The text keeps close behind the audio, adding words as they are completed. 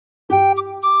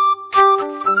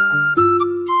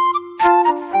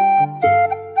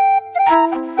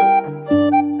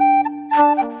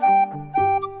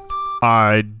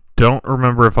don't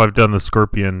remember if I've done the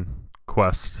Scorpion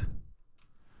quest.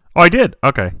 Oh, I did.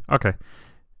 Okay, okay.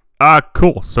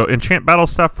 Cool. So enchant battle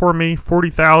staff for me,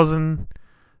 40,000.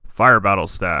 Fire battle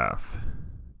staff.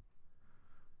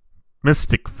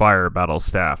 Mystic fire battle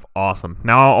staff. Awesome.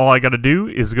 Now all I gotta do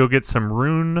is go get some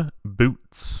rune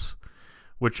boots,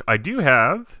 which I do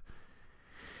have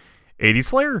 80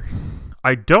 Slayer.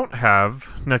 I don't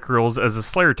have Necrolls as a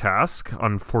Slayer task,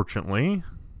 unfortunately.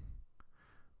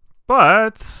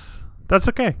 But that's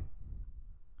okay,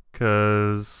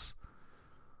 because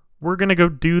we're going to go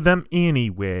do them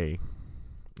anyway.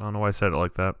 I don't know why I said it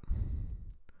like that.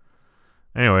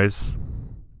 Anyways,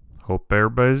 hope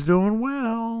everybody's doing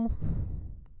well.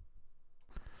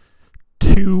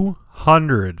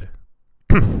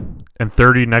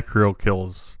 230 Necrol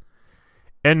kills.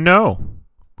 And no,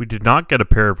 we did not get a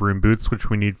pair of rune boots, which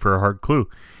we need for a hard clue.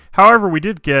 However, we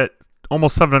did get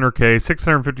almost 700k,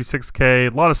 656k,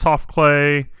 a lot of soft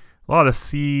clay, a lot of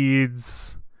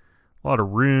seeds, a lot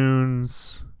of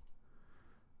runes.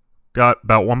 Got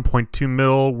about 1.2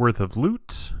 mil worth of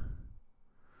loot.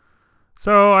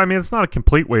 So, I mean, it's not a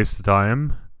complete waste of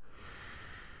time.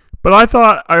 But I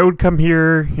thought I would come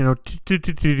here, you know,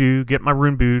 get my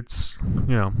rune boots,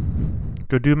 you know,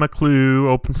 go do my clue,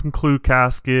 open some clue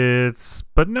caskets.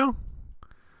 But no,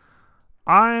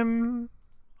 I'm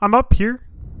up here,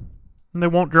 and they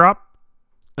won't drop,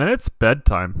 and it's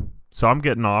bedtime. So I'm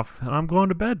getting off, and I'm going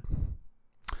to bed.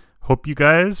 Hope you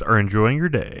guys are enjoying your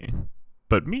day.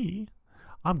 But me,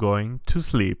 I'm going to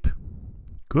sleep.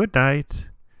 Good night.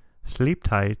 Sleep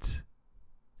tight.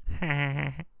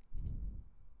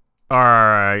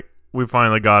 Alright, we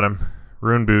finally got him.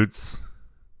 Rune boots.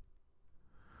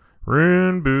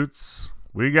 Rune boots.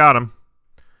 We got him.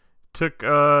 Took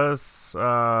us,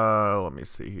 let me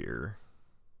see here.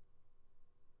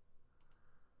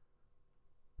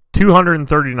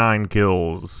 239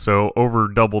 kills, so over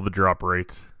double the drop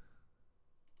rate.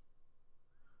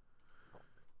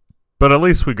 But at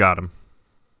least we got him.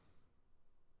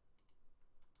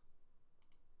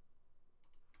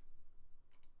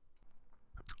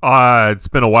 It's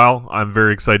been a while. I'm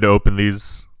very excited to open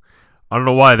these. I don't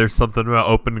know why. There's something about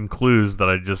opening clues that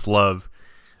I just love.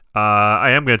 I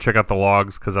am going to check out the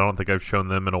logs because I don't think I've shown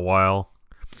them in a while.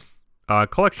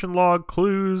 Collection log,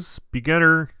 clues,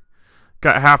 beginner.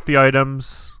 Got half the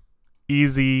items.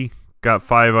 Easy, got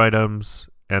 5 items.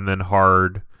 And then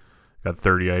hard, got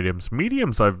 30 items.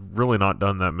 Mediums, I've really not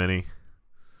done that many.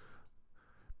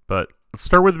 But let's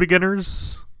start with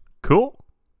beginners. Cool.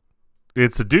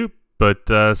 It's a dupe, but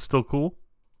still cool.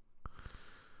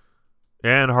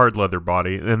 And hard leather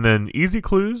body. And then easy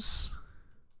clues.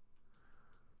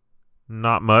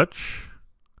 Not much.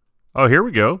 Oh, here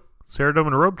we go. Ceridome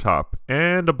and a robe top.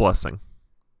 And a blessing.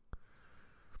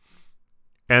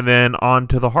 And then on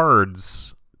to the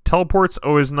hards. Teleport's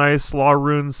always nice. Law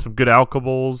runes, some good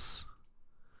alchables.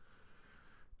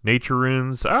 Nature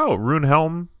runes. Oh, rune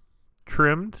helm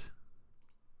trimmed.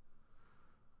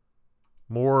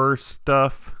 More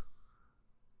stuff.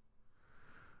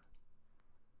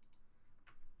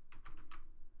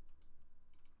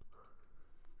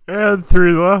 And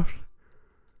 3 left.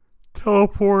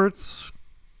 Teleports.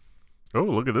 Oh,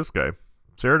 look at this guy.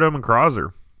 Ceridome and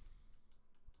Krauser.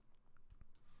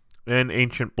 And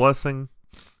Ancient Blessing.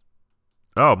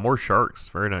 Oh, more sharks.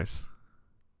 Very nice.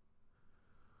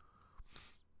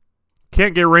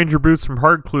 Can't get Ranger Boots from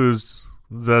Hard Clues,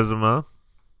 Zezima.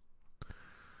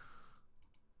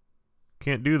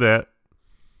 Can't do that.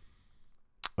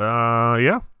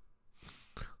 Yeah.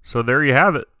 So there you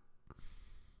have it.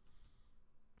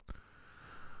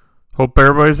 Hope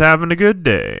everybody's having a good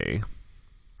day.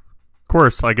 Of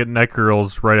course, I get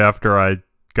Necrolls right after I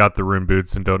got the rune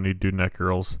boots and don't need to do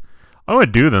Necrolls. I'm going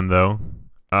to do them, though.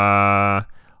 I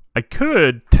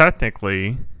could,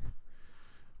 technically,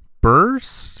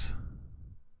 burst,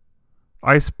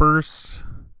 ice burst,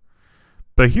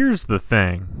 but here's the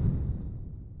thing.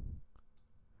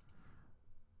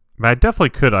 I definitely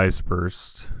could ice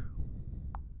burst,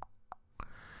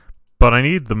 but I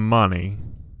need the money.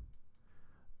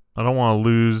 I don't want to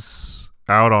lose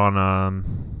out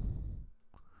on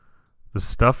the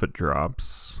stuff it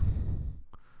drops.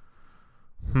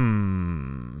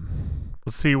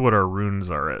 Let's see what our runes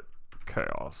are at.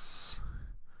 Chaos.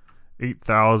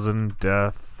 8,000.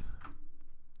 Death.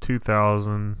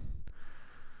 2,000.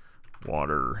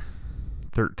 Water.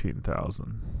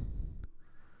 13,000.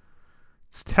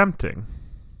 It's tempting.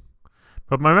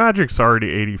 But my magic's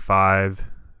already 85.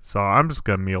 So I'm just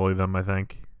going to melee them, I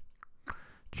think.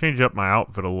 Change up my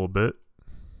outfit a little bit.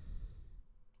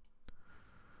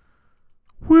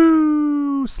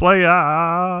 Woo!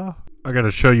 Slayer! I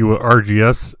gotta show you what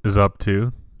RGS is up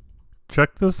to.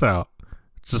 Check this out.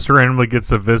 Just randomly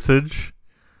gets a Visage.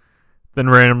 Then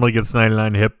randomly gets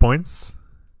 99 hit points.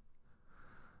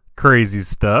 Crazy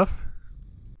stuff.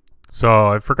 So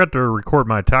I forgot to record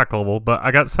my attack level, but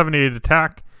I got 78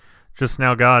 attack. Just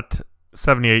now got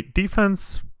 78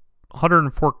 defense,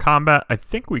 104 combat. I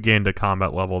think we gained a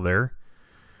combat level there.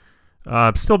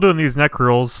 I'm still doing these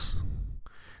Necrolls.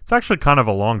 It's actually kind of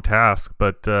a long task,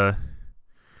 but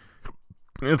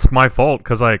it's my fault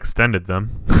because I extended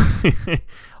them.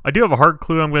 I do have a hard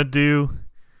clue I'm going to do.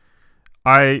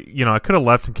 I could have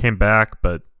left and came back,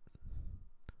 but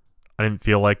I didn't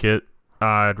feel like it.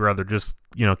 I'd rather just,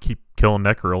 keep killing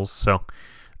Necrolls. So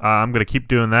I'm going to keep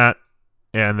doing that,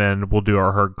 and then we'll do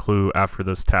our hard clue after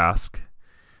this task.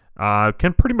 I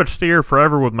can pretty much stay here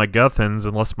forever with my Guthans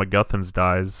unless my Guthans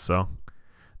dies, so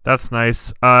that's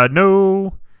nice.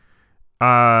 No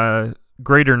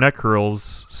greater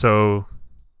Necrolls, so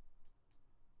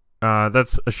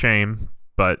that's a shame,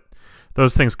 but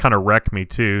those things kind of wreck me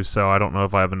too, so I don't know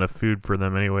if I have enough food for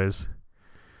them anyways.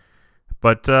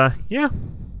 But yeah,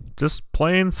 just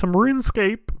playing some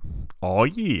RuneScape. Oh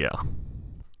yeah.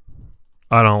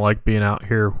 I don't like being out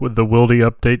here with the Wildy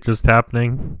update just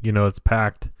happening. It's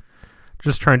packed.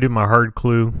 Just trying to do my hard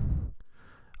clue.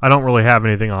 I don't really have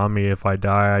anything on me. If I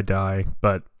die, I die.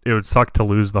 But it would suck to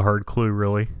lose the hard clue,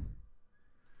 really.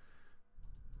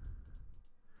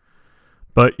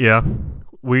 But yeah,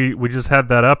 we just had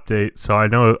that update, so I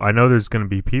know there's going to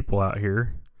be people out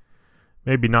here.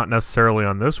 Maybe not necessarily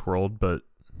on this world, but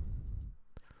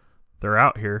they're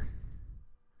out here.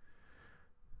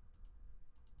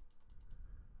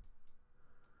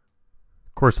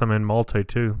 Of course, I'm in multi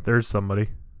too. There's somebody.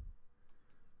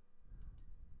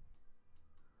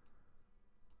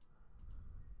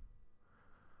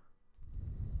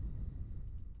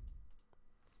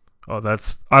 Oh,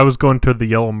 I was going to the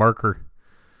yellow marker.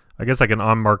 I guess I can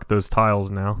unmark those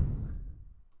tiles now.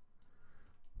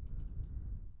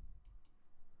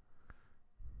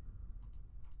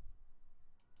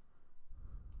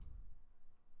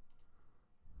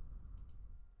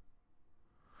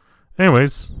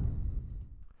 Anyways,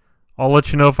 I'll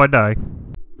let you know if I die.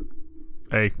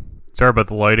 Hey, sorry about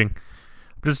the lighting.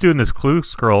 I'm just doing this clue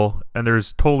scroll, and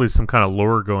there's totally some kind of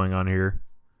lore going on here.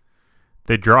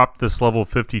 They dropped this level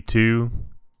 52,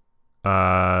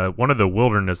 one of the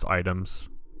wilderness items,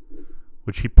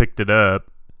 which he picked it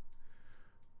up.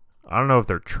 I don't know if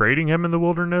they're trading him in the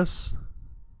wilderness.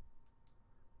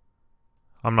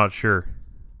 I'm not sure.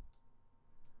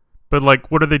 But,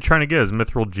 like, what are they trying to get? Is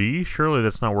Mithril G? Surely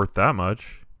that's not worth that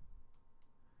much.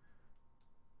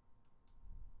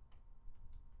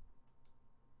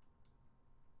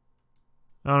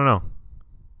 I don't know.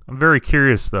 I'm very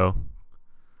curious, though.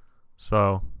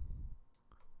 So,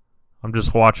 I'm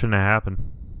just watching it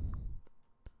happen.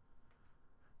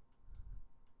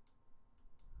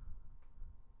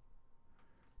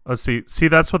 Oh, see,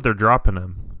 that's what they're dropping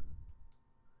him.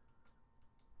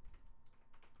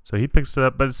 So he picks it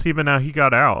up, but see, but now he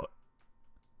got out.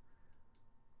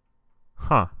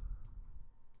 Huh.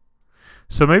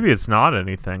 So maybe it's not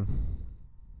anything.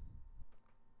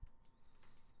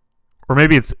 Or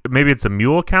maybe it's a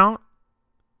mule account?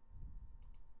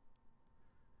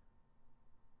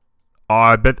 Oh,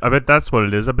 I bet that's what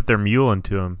it is. I bet they're muling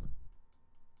to him.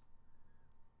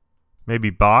 Maybe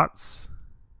bots?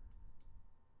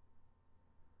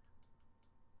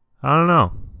 I don't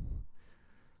know.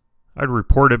 I'd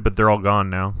report it, but they're all gone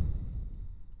now.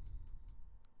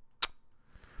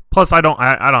 Plus, I don't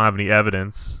have any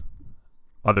evidence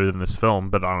other than this film,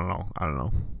 but I don't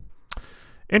know.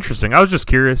 Interesting. I was just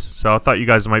curious, so I thought you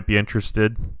guys might be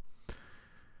interested.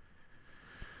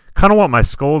 Kind of want my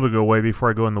skull to go away before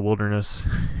I go in the wilderness.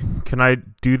 Can I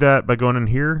do that by going in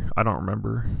here? I don't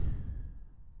remember.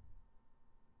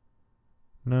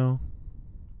 No.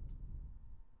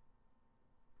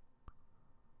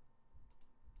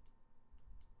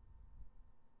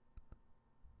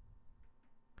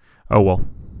 Oh well.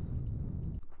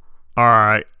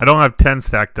 Alright. I don't have 10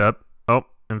 stacked up. Oh,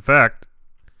 in fact,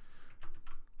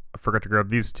 I forgot to grab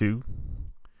these two.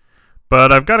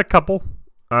 But I've got a couple.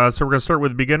 So we're going to start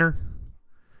with beginner.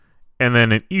 And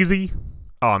then an easy.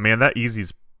 Oh man, that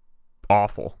easy's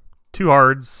awful. 2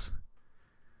 hards.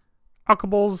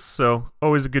 Alkables, so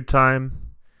always a good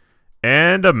time.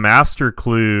 And a master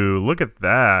clue. Look at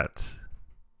that.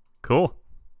 Cool.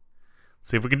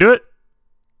 See if we can do it.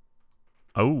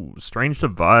 Oh, strange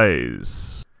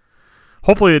device.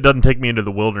 Hopefully it doesn't take me into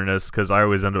the wilderness, because I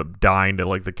always end up dying to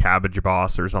like the cabbage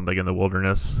boss or something in the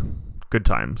wilderness. Good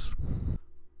times.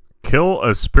 Kill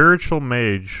a spiritual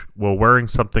mage while wearing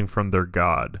something from their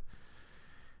god.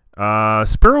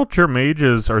 Spiritual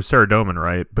Mages are Ceradomin,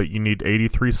 right? But you need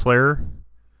 83 Slayer,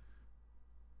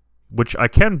 which I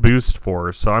can boost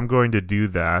for, so I'm going to do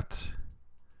that.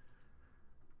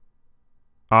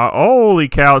 Holy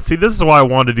cow. See, this is why I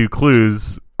wanted to do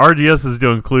clues. RGS is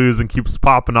doing clues and keeps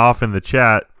popping off in the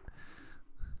chat.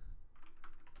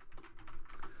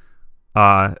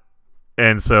 And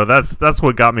so that's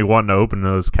what got me wanting to open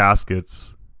those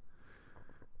caskets.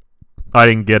 I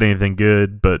didn't get anything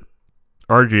good, but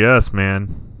RGS,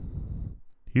 man,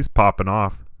 he's popping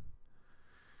off.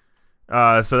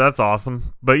 So that's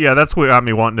awesome. But yeah, that's what got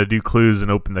me wanting to do clues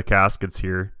and open the caskets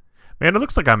here. Man, it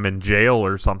looks like I'm in jail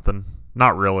or something.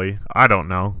 Not really. I don't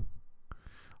know.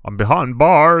 I'm behind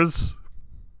bars.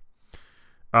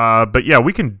 But yeah,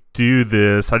 we can do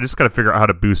this. I just got to figure out how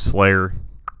to boost Slayer.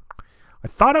 I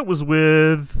thought it was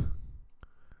with...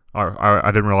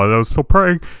 I didn't realize I was still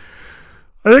praying.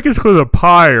 I think it's with a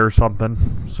pie or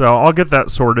something. So I'll get that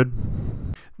sorted.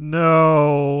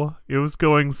 No, it was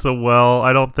going so well.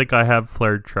 I don't think I have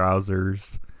flared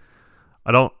trousers.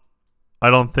 I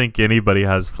don't think anybody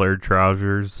has flared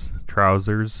trousers.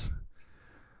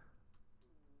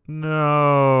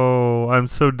 No, I'm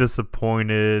so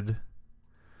disappointed.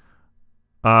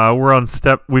 We're on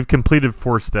we've completed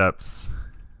 4 steps.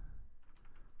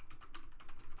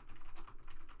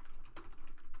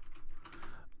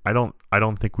 I don't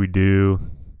think we do.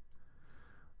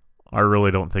 I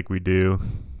really don't think we do.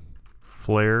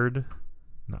 Flared?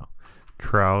 No.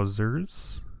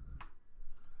 Trousers.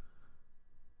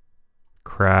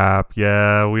 Crap.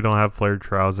 Yeah, we don't have flared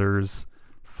trousers.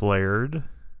 Flared.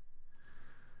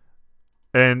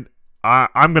 And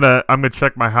I'm gonna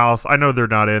check my house. I know they're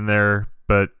not in there,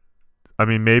 but I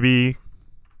mean maybe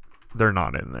they're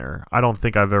not in there. I don't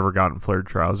think I've ever gotten flared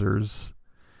trousers.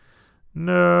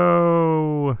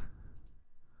 No.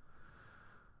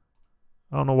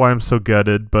 I don't know why I'm so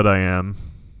gutted, but I am.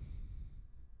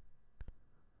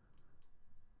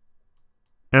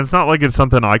 And it's not like it's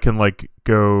something I can like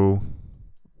go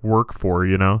work for,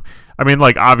 you know? I mean,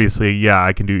 like obviously, yeah,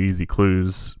 I can do easy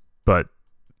clues, but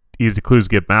easy clues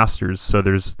get masters, so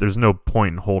there's no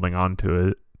point in holding on to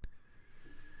it.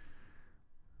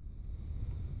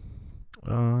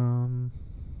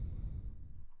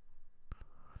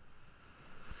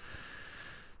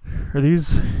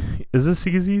 Is this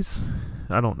easies?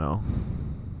 I don't know.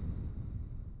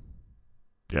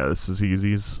 Yeah, this is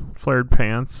easies. Flared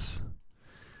pants.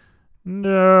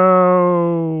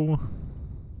 No.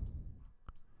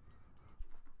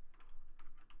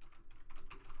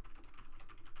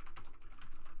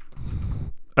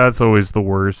 That's always the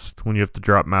worst when you have to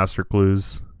drop master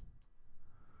clues.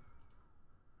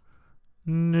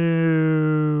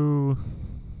 No.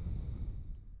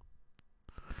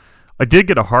 I did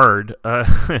get a hard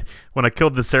when I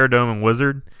killed the Ceradomin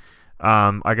wizard.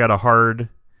 I got a hard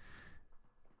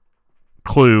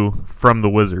clue from the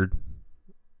wizard.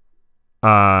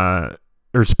 Or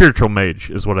spiritual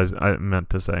mage is what I meant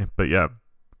to say. But yeah.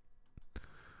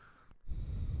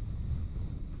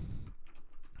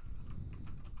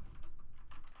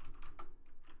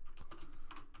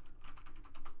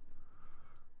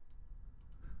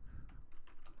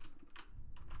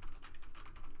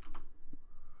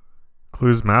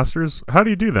 Clues masters? How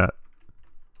do you do that?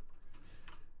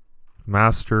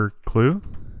 Master clue?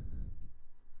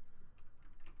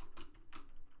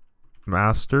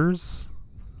 Masters?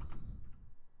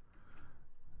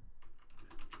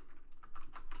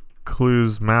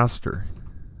 Clues master.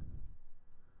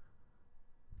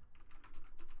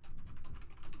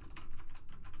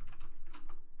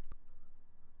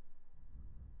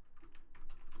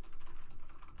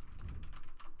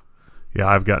 Yeah,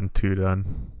 I've gotten 2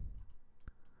 done.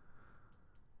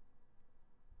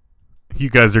 You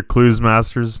guys are clues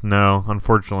masters? No,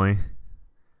 unfortunately.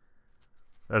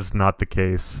 That's not the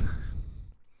case.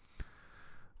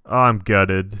 Oh, I'm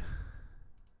gutted.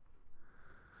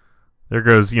 There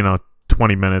goes,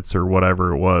 20 minutes or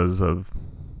whatever it was of...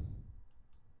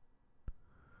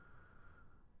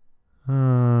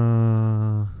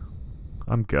 I'm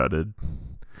gutted.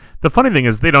 The funny thing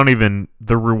is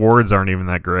the rewards aren't even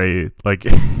that great. Like,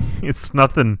 it's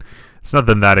nothing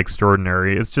that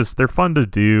extraordinary. It's just, they're fun to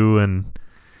do, and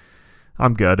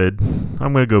I'm gutted.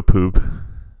 I'm gonna go poop.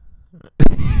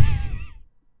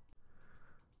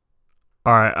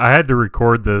 Alright, I had to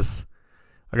record this.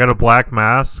 I got a black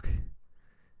mask.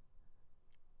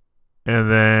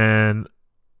 And then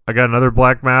I got another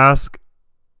black mask.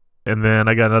 And then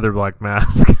I got another black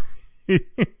mask.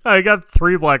 I got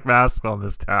 3 black masks on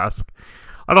this task.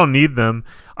 I don't need them.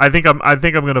 I think I'm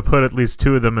gonna put at least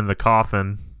 2 of them in the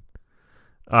coffin.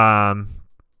 But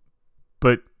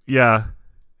yeah,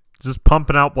 Just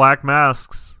pumping out black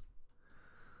masks.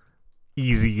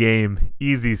 Easy game.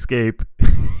 Easy escape.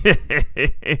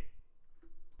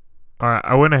 Alright,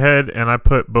 I went ahead and I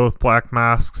put both black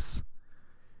masks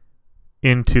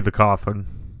into the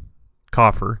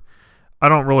coffer. I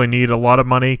don't really need a lot of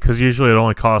money because usually it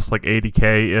only costs like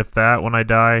 80k, if that, when I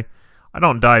die. I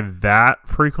don't die that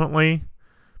frequently,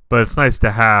 but it's nice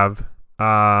to have.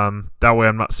 That way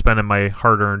I'm not spending my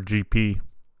hard-earned GP.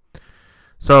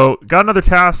 So, got another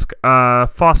task.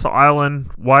 Fossil Island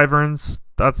Wyverns.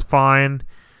 That's fine.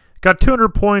 Got 200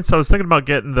 points. I was thinking about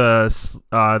getting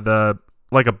the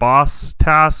like a boss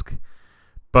task,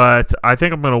 but I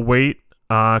think I'm gonna wait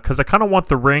because I kind of want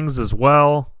the rings as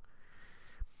well.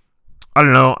 I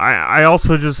don't know. I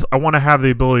also I want to have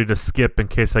the ability to skip in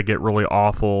case I get really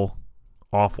awful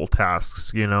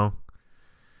tasks. You know.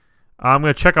 I'm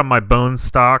gonna check on my bone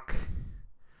stock.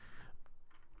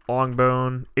 Long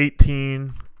bone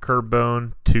 18, curb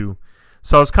bone 2.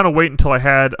 So I was kind of waiting until I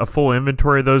had a full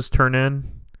inventory of those turn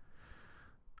in.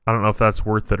 I don't know if that's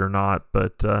worth it or not,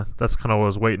 but that's kind of what I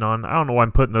was waiting on. I don't know why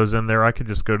I'm putting those in there. I could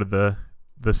just go to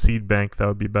the seed bank. That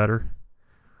would be better.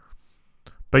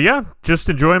 But yeah, just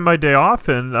enjoying my day off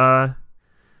and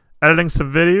editing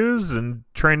some videos and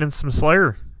training some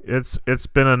Slayer. It's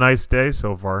been a nice day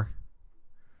so far.